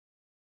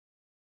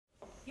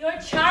Your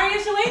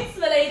chariot awaits,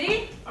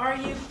 milady. Are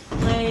you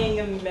playing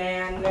a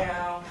man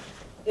now?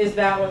 Is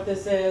that what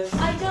this is?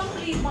 I don't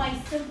believe my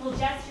simple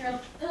gesture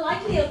of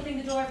politely opening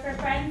the door for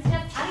friends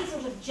gets any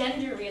sort of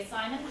gender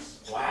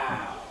reassignment.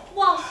 Wow.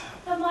 What?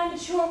 Have my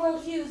mature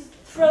world views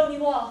thrown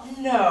you off?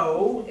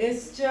 No,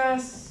 it's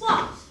just...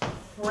 What?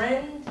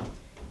 Friend?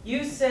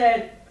 You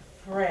said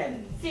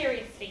friend.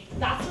 Seriously,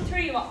 that's what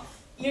threw you off.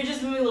 You're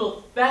just moving a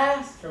little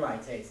fast for my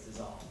taste is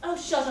all. Oh,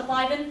 shut up,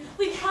 Ivan.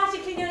 We've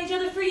practically known each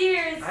other for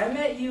years. I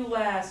met you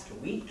last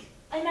week.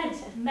 I meant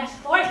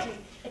metaphorically.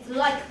 It's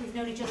like we've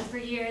known each other for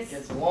years. It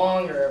gets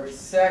longer every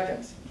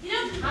second. You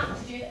don't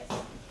have to do this.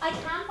 I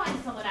can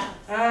find someone else.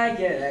 I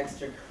get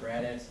extra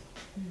credit.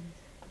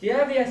 Do you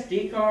have the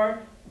SD card?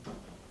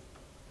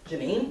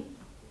 Jeanine?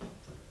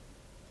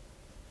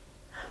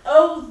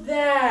 Oh,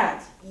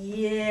 that!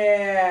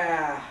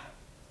 Yeah.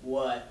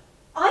 What?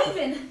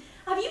 Ivan,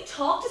 have you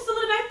talked to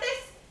someone about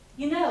this?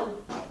 You know,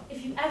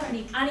 if you ever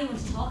need anyone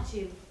to talk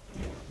to,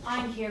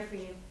 I'm here for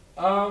you.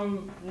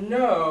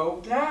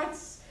 No,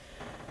 that's...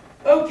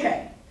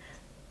 okay.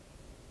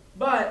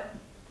 But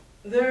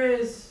there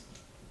is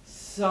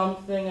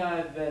something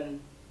I've been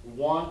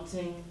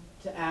wanting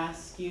to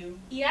ask you.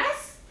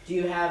 Yes? Do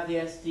you have the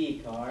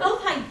SD card? Oh,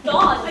 thank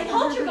God. I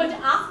thought you were going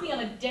to ask me on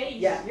a date.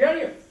 Yeah, you're out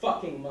of your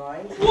fucking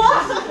mind.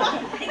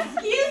 What?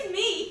 Excuse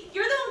me?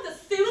 You're the one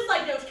with the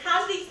suicide note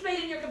casually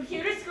displayed in your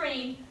computer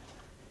screen.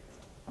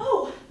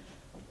 Oh.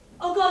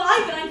 Oh God,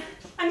 Ivan,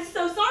 I'm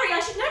so sorry. I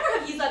should never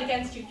have used that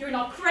against you. You're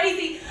not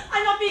crazy.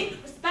 I'm not being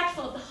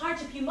respectful of the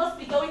hardship you must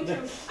be going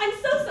through. I'm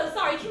so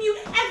sorry. Can you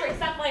ever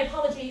accept my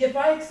apology? If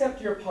I accept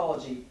your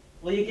apology,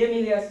 will you give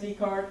me the SD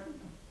card?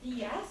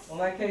 Yes.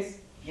 Well, in that case,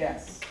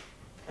 yes.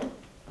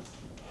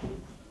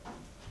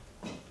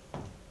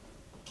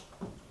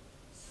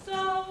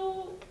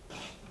 So,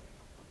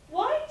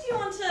 why do you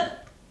want to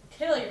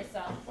kill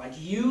yourself? Why do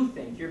you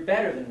think you're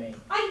better than me?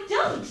 I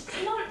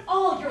don't. Not at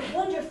all. You're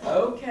wonderful.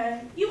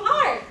 Okay. You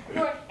are.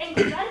 You're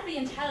incredibly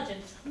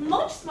intelligent,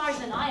 much smarter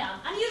than I am,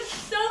 and you have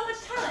so much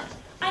talent.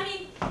 I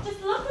mean,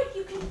 just look what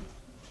you can...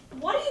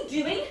 What are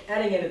you doing?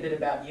 Adding in a bit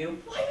about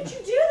you. Why would you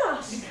do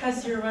that?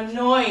 Because you're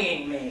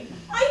annoying me.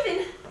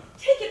 Ivan,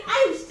 take it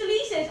out.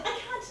 Delete it. I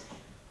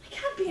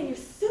can't be on your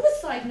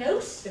suicide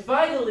note. If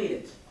I delete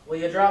it, will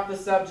you drop the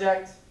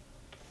subject?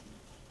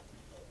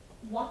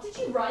 What did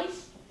you write?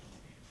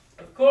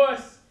 Of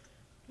course,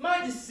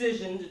 my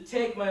decision to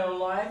take my own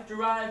life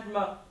derived from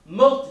a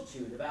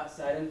multitude of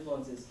outside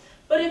influences.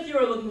 But if you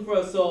are looking for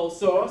a sole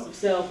source of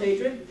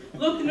self-hatred,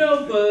 look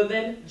no further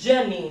than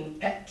Jeanine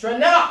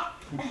Petronella.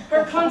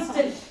 Her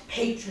constant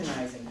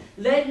patronizing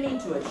led me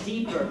to a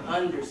deeper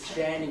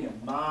understanding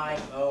of my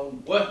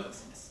own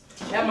worthlessness.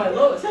 At my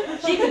lowest,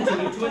 she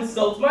continued to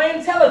insult my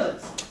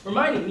intelligence,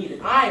 reminding me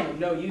that I am of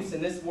no use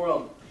in this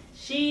world.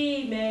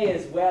 She may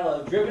as well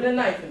have driven a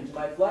knife into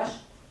my flesh,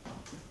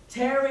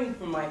 tearing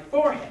from my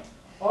forehead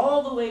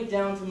all the way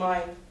down to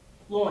my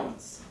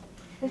loins.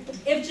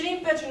 If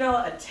Jeanine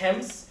Petronella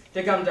attempts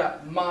to come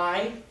to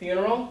my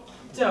funeral,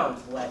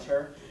 don't let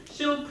her.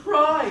 She'll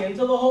cry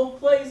until the whole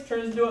place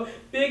turns into a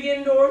big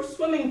indoor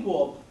swimming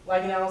pool,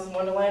 like in Alice in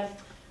Wonderland.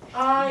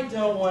 I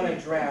don't want to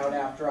drown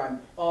after I'm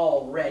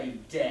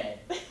already dead.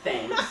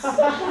 Thanks.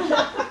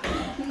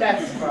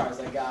 That's as far as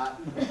I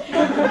got.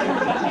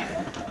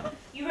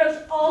 You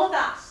wrote all of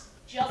that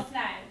just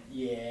now.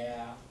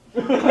 Yeah.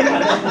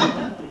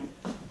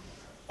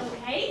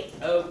 Okay?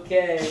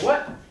 Okay,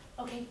 what?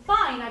 Okay,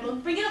 fine. I will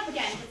bring it up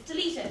again. Just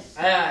delete it.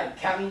 Aye,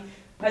 Captain.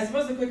 I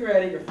suppose the quicker I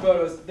edit your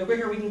photos, the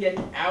quicker we can get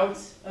out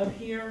of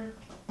here.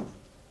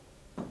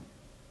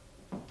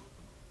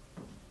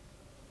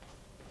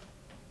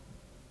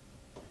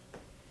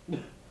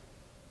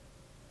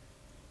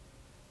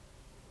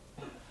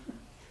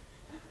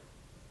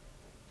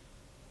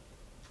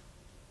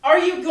 Are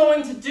you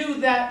going to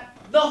do that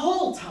the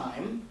whole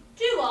time?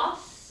 Do what?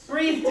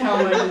 Breathe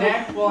down my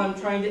neck while I'm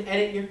trying to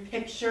edit your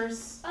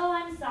pictures. Oh,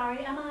 I'm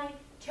sorry. Am I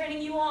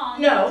turning you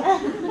on? No.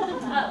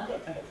 Oh.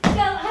 So,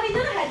 have you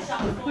done a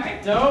headshot before?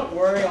 Don't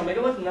worry, I'll make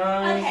it look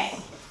nice.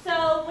 Okay.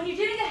 So, when you're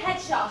doing a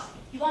headshot,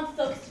 you want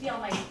the focus to be on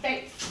my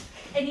face.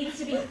 It needs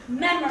to be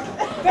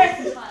memorable,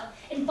 versatile,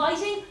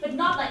 inviting, but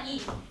not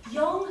naive,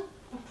 young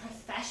but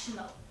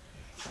professional.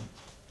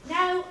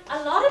 Now,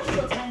 a lot of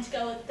people tend to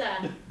go with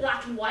the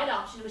black and white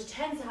option, which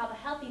tends to have a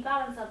healthy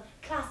balance of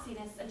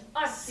classiness and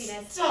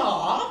artsiness.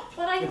 Stop!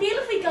 But I feel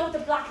if we go with the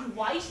black and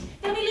white,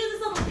 then we lose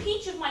this little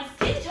peach of my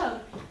skin tone.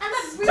 And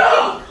that Stop!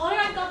 really colour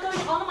I've got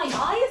going on in my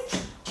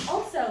eyes.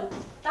 Also,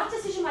 that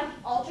decision might be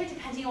altered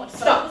depending on what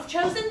photo Stop! was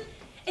chosen.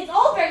 It's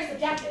all very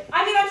subjective.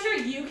 I mean, I'm sure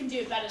you can do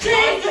it better than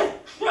I. Jesus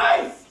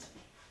Christ!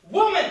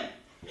 Woman!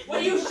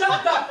 Will you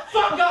shut the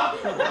fuck up?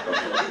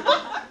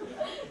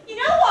 You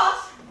know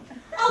what?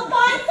 I'll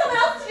find someone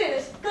else to do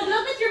it. Good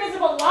luck with your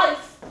miserable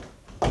life.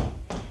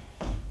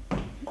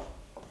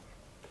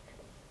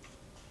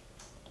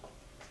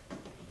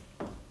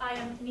 I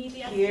am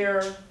neither.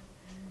 Here.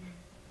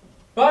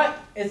 But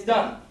it's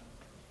done.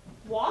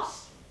 What?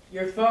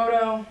 Your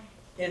photo,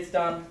 it's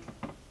done.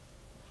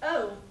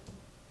 Oh.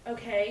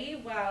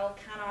 Okay, well,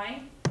 can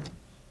I?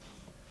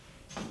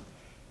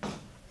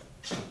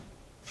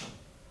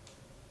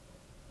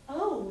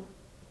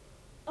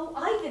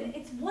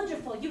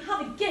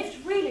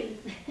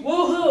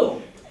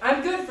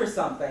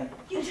 something.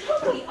 You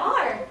totally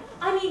are.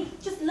 I mean,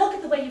 just look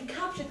at the way you've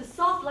captured the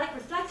soft light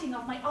reflecting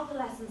off my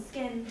opalescent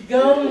skin.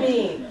 Go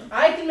me.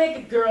 I can make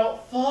a girl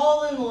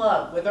fall in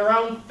love with her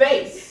own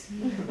face.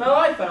 My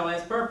life finally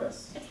has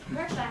purpose. It's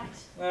perfect.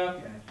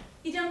 Okay.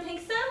 You don't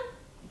think so?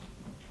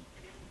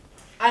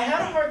 I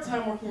had a hard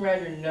time working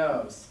around your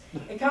nose.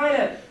 It kind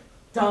of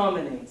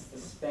dominates the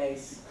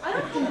space. I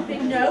don't have a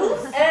big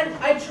nose. And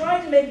I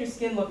tried to make your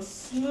skin look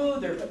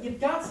smoother, but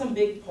you've got some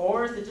big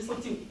pores that just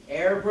look too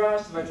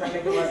airbrushed if I try to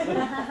make it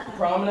less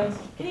prominent.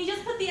 Can you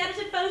just put the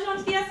edited photo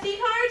onto the SD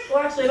card? Well,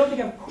 actually, I don't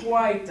think I'm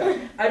quite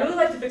done. I'd really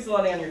like to fix the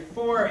lighting on your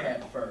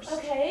forehead first.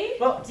 Okay.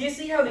 Well, do you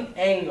see how the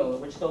angle at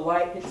which the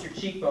light hits your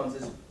cheekbones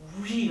is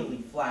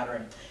really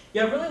flattering?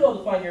 You have really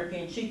well-defined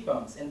European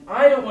cheekbones, and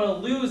I don't want to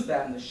lose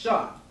that in the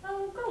shot.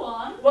 Oh, go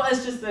on. Well,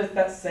 it's just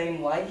that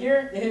same light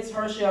here, it hits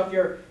harshly off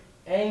your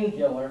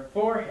angular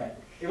forehead.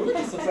 It really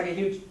just looks like a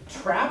huge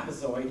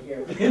trapezoid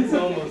here. It's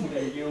almost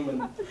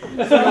inhuman.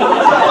 So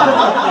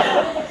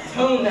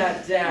tone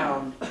that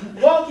down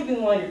while keeping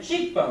the line of your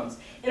cheekbones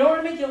in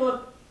order to make you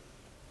look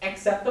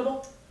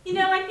acceptable. You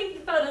know, I think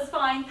the photo's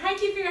fine.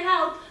 Thank you for your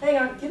help. Hang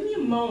on, give me a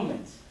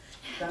moment.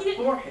 That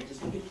forehead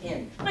just won't get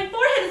in. My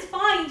forehead is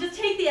fine. Just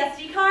take the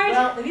SD card.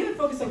 Well, if you had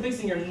focused on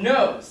fixing your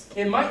nose,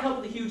 it might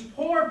help with the huge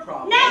pore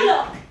problem. Now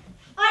look!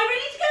 I'm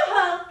ready to go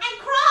home and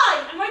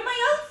cry and write my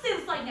own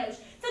suicide note.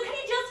 So can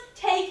you just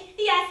take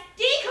the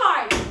SD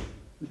card?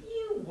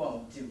 You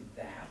won't do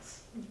that.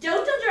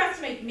 Don't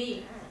underestimate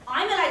me.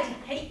 I'm allowed to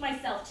hate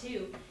myself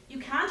too. You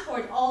can't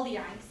hoard all the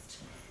angst.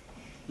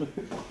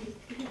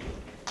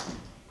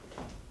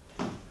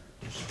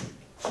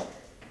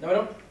 Now, I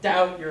don't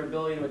doubt your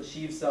ability to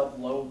achieve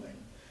self-loathing.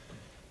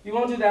 You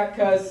won't do that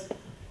because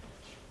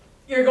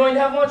you're going to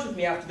have lunch with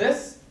me after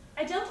this.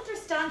 I don't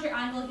understand your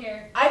angle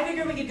here. I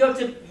figured we could go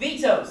to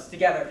Vito's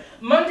together.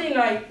 Monday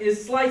night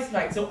is slice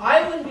night, so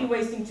I wouldn't be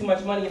wasting too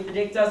much money if the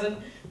date doesn't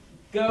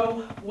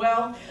go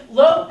well.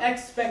 Low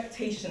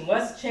expectation,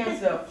 less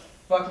chance of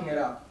fucking it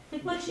up.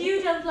 But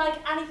you don't like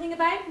anything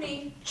about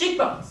me.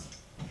 Cheekbones.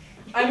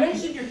 I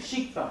mentioned your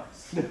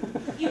cheekbones.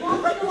 You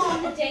want to go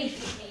on a date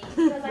with me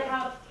because I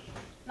have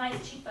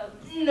nice cheekbones.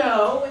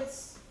 No,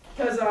 it's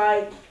because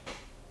I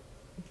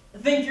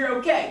think you're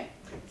okay.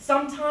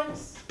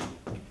 Sometimes.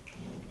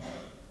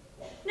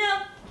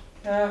 No.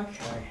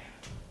 Okay.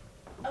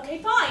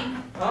 Okay,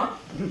 fine. Huh?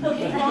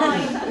 Okay,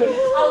 fine.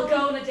 I'll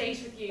go on a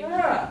date with you.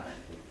 Ah,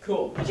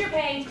 cool. But you're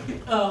paid.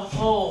 A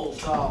whole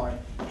 $1.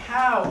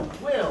 How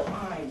will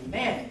I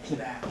manage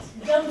that?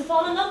 Don't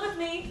fall in love with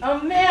me. A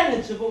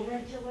manageable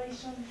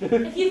regulation?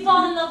 If you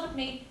fall in love with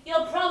me,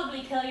 you'll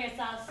probably kill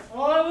yourself.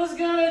 Well, I was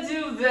gonna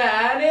do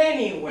that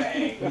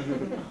anyway.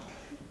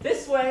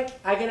 This way,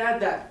 I can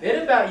add that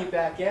bit about you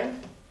back in,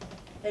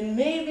 and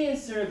maybe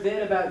insert a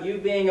bit about you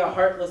being a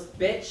heartless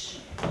bitch.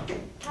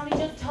 Can we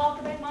just talk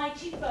about my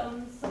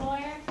cheekbones some more?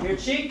 Your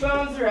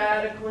cheekbones are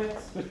adequate.